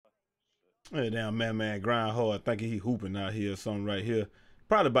Hey, damn man, grind hard. Thinking he hooping out here or something right here.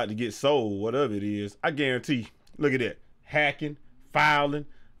 Probably about to get sold, whatever it is. I guarantee. Look at that. Hacking, filing,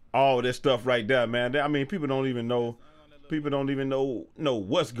 all that stuff right there, man. I mean, people don't even know. People don't even know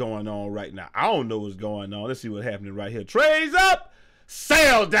what's going on right now. I don't know what's going on. Let's see what's happening right here. Trades up,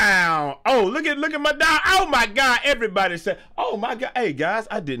 sell down. Oh, look at my down. Oh my God! Everybody said, "Oh my God!" Hey guys,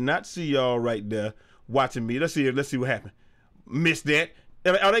 I did not see y'all right there watching me. Let's see what happened. Missed that.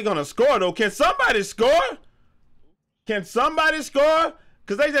 Are they gonna score though? Can somebody score? Can somebody score?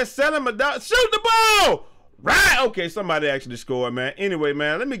 Cause they just selling my dog. Shoot the ball! Right? Okay, somebody actually scored, man. Anyway,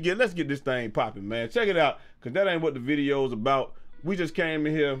 man, let's get this thing popping, man. Check it out, cause that ain't what the video is about. We just came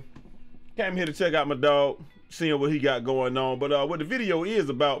here to check out my dog, seeing what he got going on. But what the video is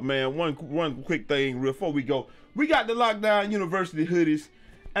about, man, one quick thing before we go. We got the Lockdown University hoodies,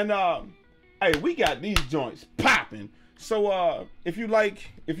 and hey, we got these joints popping. So if you like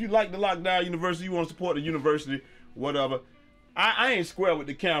the Lockdown University, you want to support the university, whatever. I ain't square with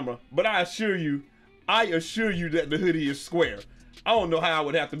the camera, but I assure you that the hoodie is square. I don't know how I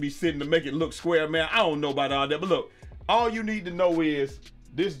would have to be sitting to make it look square, man. I don't know about all that, but look, all you need to know is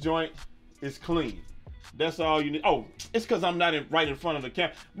this joint is clean. That's all you need. Oh, it's because I'm not right in front of the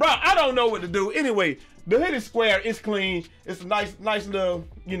camera. Bro, I don't know what to do. Anyway, the hoodie is square, it's clean. It's a nice little,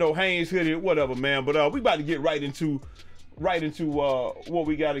 Hanes hoodie, whatever, man. But we about to get right into what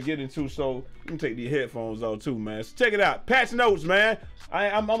we got to get into. So let me take these headphones off too, man. So check it out. Patch notes, man.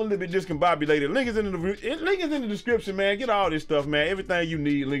 I'm a little bit discombobulated. Link is in the description, man. Get all this stuff, man. Everything you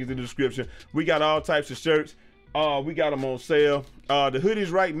need, link is in the description. We got all types of shirts. We got them on sale. The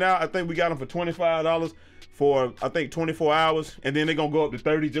hoodies right now, I think we got them for $25 for, I think, 24 hours. And then they're going to go up to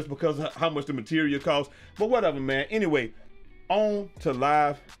 30 just because of how much the material costs. But whatever, man. Anyway, on to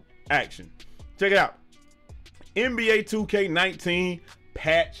live action. Check it out. NBA 2K19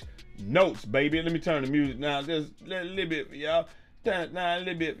 patch notes, baby. Let me turn the music down just a little bit for y'all. Turn it down a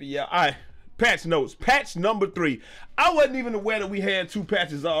little bit for y'all. All right, patch notes. Patch number 3. I wasn't even aware that we had 2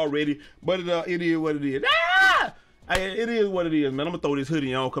 patches already, but it is what it is. Ah! It is what it is, man. I'm gonna throw this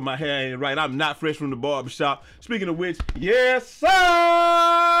hoodie on because my hair ain't right. I'm not fresh from the barbershop. Speaking of which, yes, sir!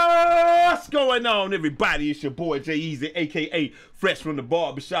 What's going on, everybody? It's your boy Eazy, aka Fresh from the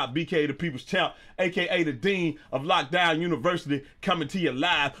Barbershop, BK the People's Champ, aka the Dean of Lockdown University, coming to you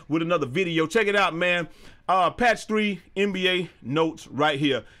live with another video. Check it out, man. Patch 3 NBA notes right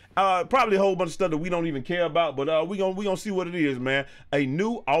here. Probably a whole bunch of stuff that we don't even care about, but we gonna see what it is, man. A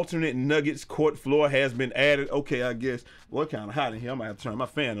new alternate Nuggets court floor has been added. Okay, I guess. Well, it's kind of hot in here. I'm gonna have to turn my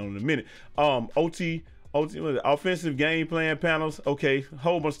fan on in a minute. OT, offensive game plan panels. Okay,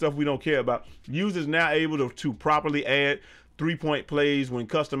 whole bunch of stuff we don't care about. Users now able to properly add 3-point plays when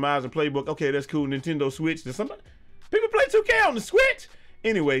customizing playbook. Okay, that's cool. Nintendo Switch. Does somebody people play 2K on the Switch?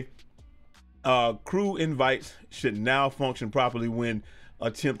 Anyway, crew invites should now function properly when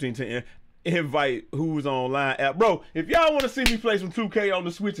attempting to invite who's online app. Bro, if y'all want to see me play some 2K on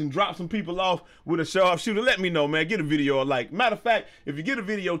the Switch and drop some people off with a sharpshooter, let me know, man. Get a video a like. Matter of fact, if you get a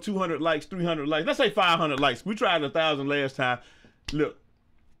video 200 likes, 300 likes, let's say 500 likes. We tried 1,000 last time. Look,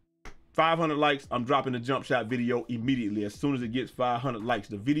 500 likes, I'm dropping the jump shot video immediately. As soon as it gets 500 likes,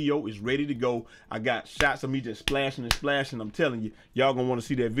 the video is ready to go. I got shots of me just splashing and splashing. I'm telling you, y'all gonna want to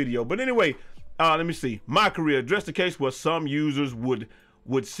see that video. But anyway, let me see. My career, address the case where some users would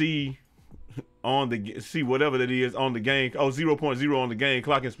see on the whatever that is on the game. Oh, 0.0 on the game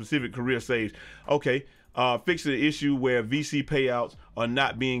clock in specific career saves. Okay. Fix the issue where VC payouts are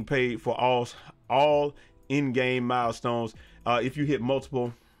not being paid for all in-game milestones. If you hit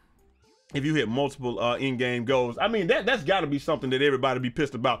multiple in-game goals. I mean, that's got to be something that everybody be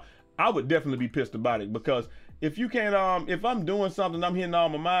pissed about. I would definitely be pissed about it, because if you can't if I'm doing something, I'm hitting all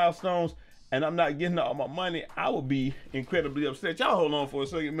my milestones and I'm not getting all my money, I would be incredibly upset. Y'all hold on for a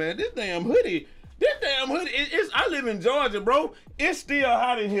second, man. This damn hoodie, I live in Georgia, bro. It's still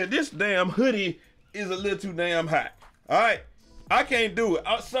hot in here. This damn hoodie is a little too damn hot. All right, I can't do it.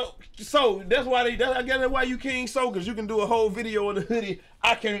 So that's why I guess that's why you can't because you can do a whole video on the hoodie.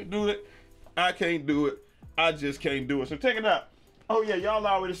 I can't do it. I can't do it. I just can't do it. So check it out. Oh yeah, y'all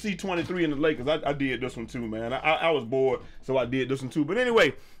already see 23 in the Lakers. I did this one too, man. I was bored, so I did this one too. But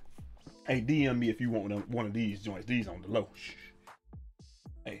anyway, hey, DM me if you want one of these joints. These on the low. Shh.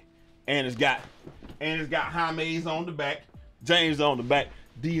 Hey, and it's got James on the back, James on the back.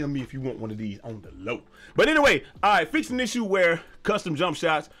 DM me if you want one of these on the low. But anyway, all right, fix an issue where custom jump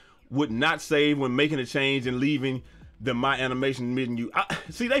shots would not save when making a change and leaving the my animation menu.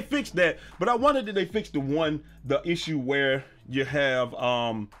 See, they fixed that, but I wondered did they fix the issue where you have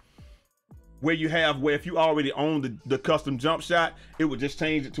where you have where if you already own the custom jump shot, it would just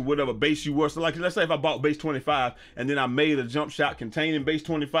change it to whatever base you were. So like, let's say if I bought base 25 and then I made a jump shot containing base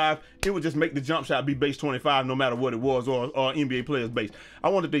 25, it would just make the jump shot be base 25 no matter what it was, or NBA player's base. I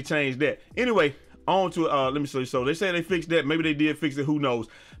wonder if they changed that. Anyway, on to let me see. So they say they fixed that. Maybe they did fix it. Who knows?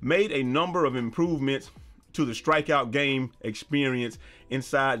 Made a number of improvements to the strikeout game experience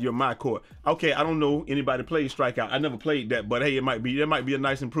inside your my court. Okay, I don't know anybody plays strikeout. I never played that, but hey, there might be a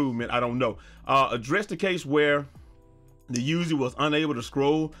nice improvement. I don't know. Address the case where the user was unable to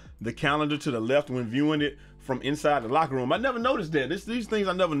scroll the calendar to the left when viewing it from inside the locker room. I never noticed that. These things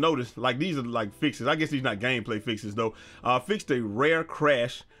I never noticed. Like, these are like fixes. I guess these are not gameplay fixes though. Fixed a rare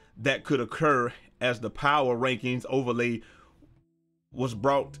crash that could occur as the power rankings overlay was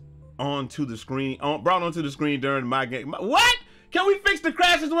brought onto the screen during my game. What? Can we fix the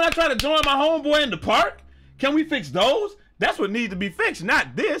crashes when I try to join my homeboy in the park? Can we fix those? That's what needs to be fixed,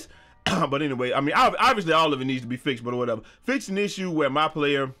 not this. But anyway, I mean, obviously all of it needs to be fixed, but whatever. Fix an issue where my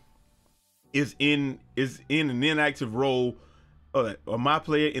player is in an inactive role, or my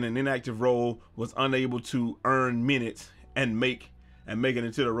player in an inactive role was unable to earn minutes and make it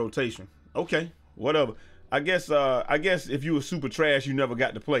into the rotation. Okay, whatever. I guess if you were super trash, you never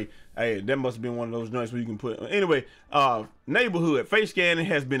got to play. Hey, that must have been one of those joints where you can put. Anyway, neighborhood face scanning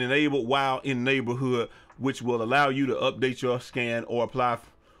has been enabled while in neighborhood, which will allow you to update your scan or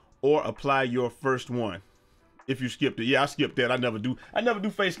apply your first one. If you skipped it, yeah, I skipped that. I never do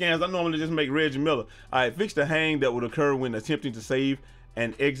face scans. I normally just make Reggie Miller. All right, fix the hang that would occur when attempting to save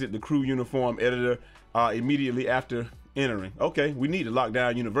and exit the crew uniform editor immediately after entering. Okay, we need to lock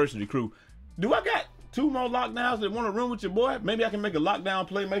down University crew. Do I got 2 more lockdowns that want to run with your boy? Maybe I can make a lockdown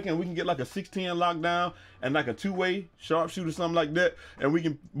playmaker and we can get like a 6-10 lockdown and like a 2-way sharpshooter, something like that, and we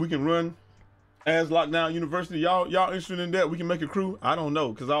can run as Lockdown University. Y'all interested in that? We can make a crew. I don't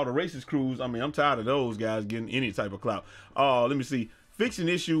know, because all the racist crews, I mean, I'm tired of those guys getting any type of clout. Let me see. Fix an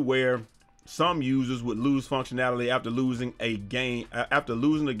issue where some users would lose functionality after losing a game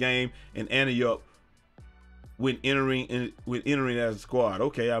and ante up when entering as a squad.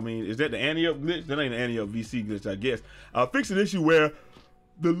 Okay, I mean, is that the ante up glitch? That ain't the ante up VC glitch, I guess. Fix an issue where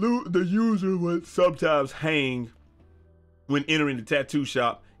the user would sometimes hang when entering the tattoo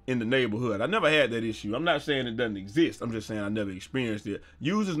shop in the neighborhood. I never had that issue. I'm not saying it doesn't exist. I'm just saying I never experienced it.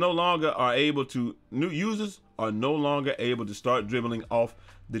 New users are no longer able to start dribbling off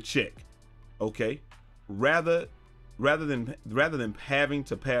the check. Okay, rather than having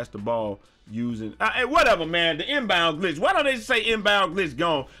to pass the ball using whatever, man, the inbound glitch. Why don't they say inbound glitch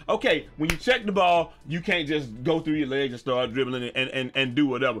gone? Okay, when you check the ball, you can't just go through your legs and start dribbling and do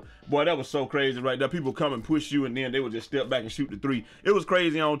whatever. Boy, that was so crazy right there. People come and push you and then they would just step back and shoot the 3. It was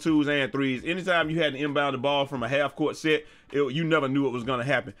crazy on 2s and 3s. Anytime you had to inbound the ball from a half court set, you never knew what was going to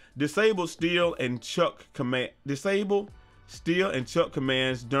happen. Disable steal and chuck commands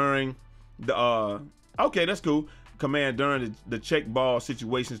during the okay, that's cool. Command during the check ball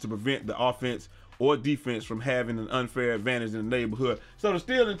situations to prevent the offense or defense from having an unfair advantage in the neighborhood. So the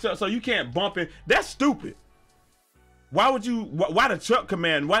steal and chuck, so you can't bump it. That's stupid. Why the chuck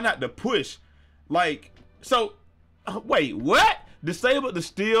command? Why not the push? Like, so, wait, what? Disable the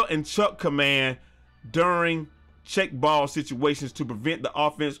steal and chuck command during check ball situations to prevent the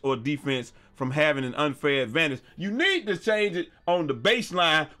offense or defense from having an unfair advantage. You need to change it on the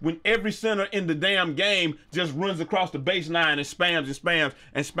baseline when every center in the damn game just runs across the baseline and spams and spams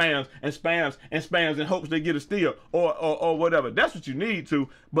and spams and spams and spams and hopes they get a steal or whatever. That's what you need to.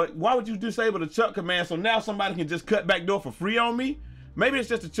 But why would you disable the chuck command so now somebody can just cut back door for free on me? Maybe it's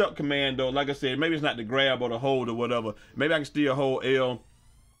just a chuck command though. Like I said, maybe it's not the grab or the hold or whatever. Maybe I can still hold L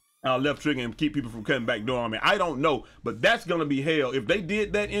left trigger and keep people from cutting back door on me. I don't know, but that's gonna be hell. If they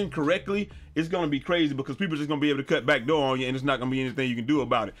did that incorrectly, it's gonna be crazy because people are just gonna be able to cut back door on you and it's not gonna be anything you can do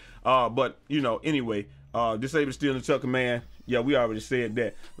about it. But you know, anyway, disable steal and chuck command. Yeah, we already said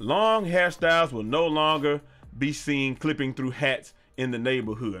that. Long hairstyles will no longer be seen clipping through hats in the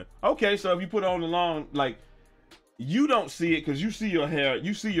neighborhood. Okay, so if you put on the long, like, you don't see it because you see your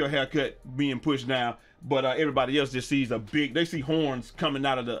haircut being pushed down, but everybody else just sees they see horns coming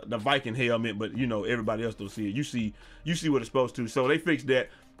out of the Viking helmet, but you know, everybody else don't see it. You see what it's supposed to. So they fixed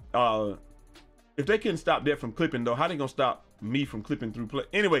that. If they couldn't stop that from clipping though, how they gonna stop me from clipping through play?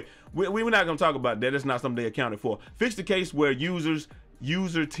 Anyway, we're not gonna talk about that. That's not something they accounted for. Fix the case where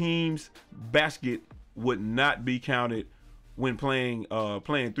user teams basket would not be counted when playing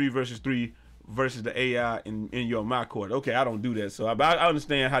 3 versus 3 versus the AI in your my court. Okay, I don't do that, so I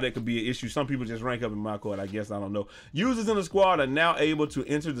understand how that could be an issue. Some people just rank up in my court, I guess. I don't know. Users in the squad are now able to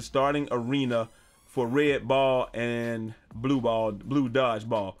enter the starting arena for red ball and blue dodge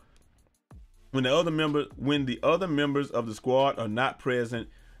ball. when the other members of the squad are not present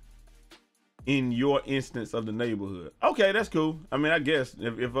in your instance of the neighborhood. Okay, that's cool. I mean, I guess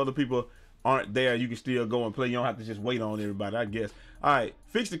if other people aren't there, you can still go and play. You don't have to just wait on everybody, I guess. All right,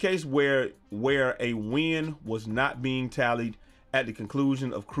 fix the case where a win was not being tallied at the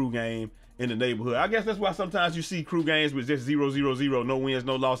conclusion of crew game in the neighborhood. I guess that's why sometimes you see crew games with just 0-0-0, no wins,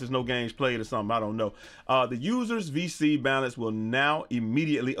 no losses, no games played or something. I don't know. The user's VC balance will now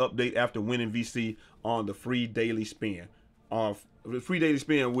immediately update after winning VC on the free daily spin. The free daily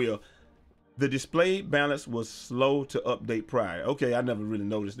spin will. The display balance was slow to update prior. Okay, I never really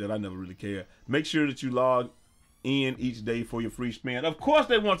noticed that. I never really cared. Make sure that you log in each day for your free spin. Of course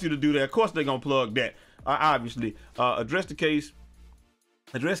they want you to do that. Of course they're going to plug that. Obviously. Address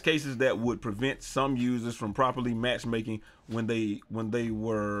cases that would prevent some users from properly matchmaking when they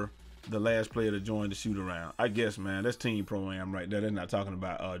were the last player to join the shoot around. I guess, man, that's Team Pro-Am right there. They're not talking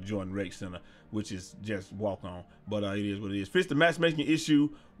about Jordan Rec Center, which is just walk on. But it is what it is. Fix the matchmaking issue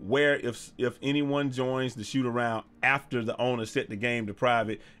where if anyone joins the shoot around after the owner set the game to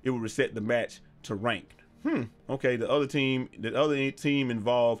private, it will reset the match to ranked. Okay, the other team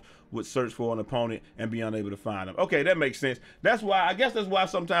involved would search for an opponent and be unable to find them. Okay, that makes sense. That's why, I guess that's why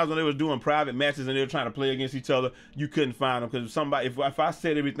sometimes when they was doing private matches and they were trying to play against each other, you couldn't find them, because if I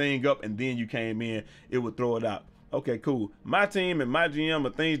set everything up and then you came in, it would throw it out. Okay, cool. My team and my GM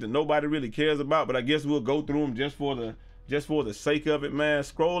are things that nobody really cares about, but I guess we'll go through them just for the sake of it, man.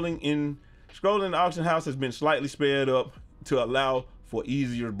 Scrolling in the auction house has been slightly sped up to allow for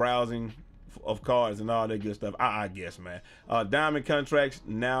easier browsing of cards and all that good stuff. I guess, man. Diamond contracts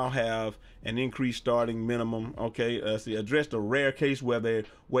now have an increased starting minimum. Okay, see, address the rare case where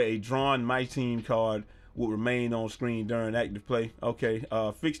a drawn My Team card will remain on screen during active play. Okay,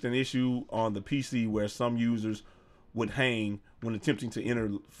 fixed an issue on the PC where some users would hang when attempting to enter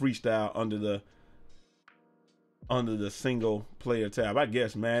freestyle under the single player tab. I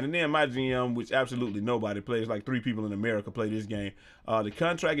guess, man. And then my GM, which absolutely nobody plays, like 3 people in America play this game. The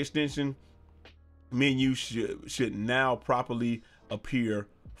contract extension menu should now properly appear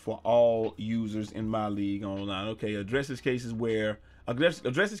for all users in my league online. Okay, addresses cases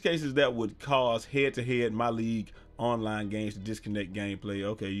that would cause head-to-head my league online games to disconnect gameplay.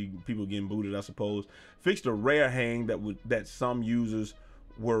 Okay, people getting booted, I suppose. Fix the rare hang that some users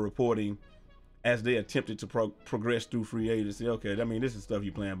were reporting as they attempted to progress through free agency. Okay, I mean, this is stuff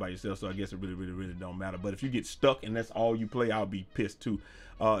you're playing by yourself, so I guess it really don't matter. But if you get stuck and that's all you play, I'll be pissed too.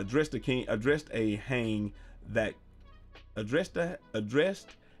 Addressed a hang that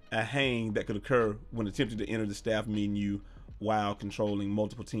could occur when attempting to enter the staff menu while controlling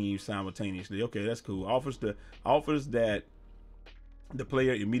multiple teams simultaneously. Okay, that's cool. Offers that the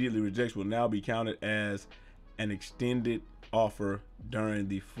player immediately rejects will now be counted as an extended offer during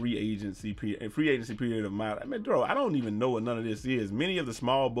the free agency period of my. I mean, bro, I don't even know what none of this is. Many other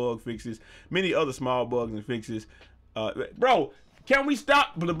small bugs and fixes. Bro, can we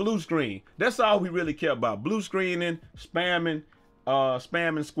stop the blue screen? That's all we really care about. Blue screening, spamming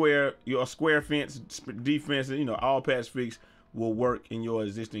your square fence defense, and all patch fix will work in your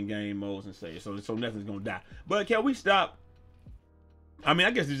existing game modes and say so nothing's gonna die. But can we stop? I mean,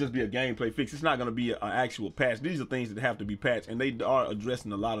 I guess it'd just be a gameplay fix. It's not going to be an actual patch. These are things that have to be patched, and they are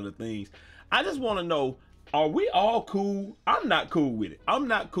addressing a lot of the things. I just want to know, are we all cool? I'm not cool with it. I'm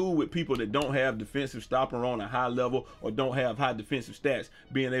not cool with people that don't have defensive stopper on a high level or don't have high defensive stats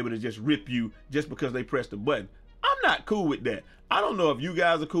being able to just rip you just because they press the button. I'm not cool with that. I don't know if you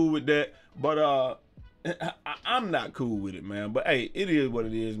guys are cool with that, but I'm not cool with it, man. But hey, it is what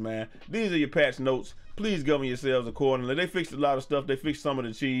it is, man. These are your patch notes. Please govern yourselves accordingly. They fixed a lot of stuff. They fixed some of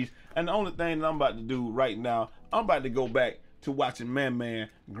the cheese. And the only thing that I'm about to do right now, I'm about to go back to watching MANMAN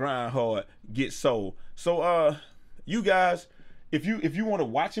grind hard, get sold. So you guys, if you want to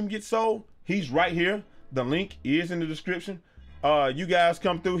watch him get sold, he's right here. The link is in the description. You guys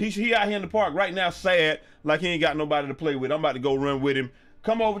come through. He out here in the park right now, sad, like he ain't got nobody to play with. I'm about to go run with him.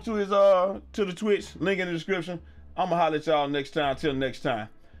 Come over to his to the Twitch, link in the description. I'ma holler at y'all next time. Till next time.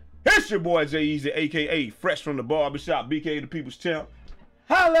 It's your boy Eazy, aka Fresh from the Barbershop, BK the People's Champ.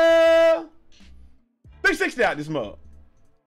 Holla! 360 out this mug.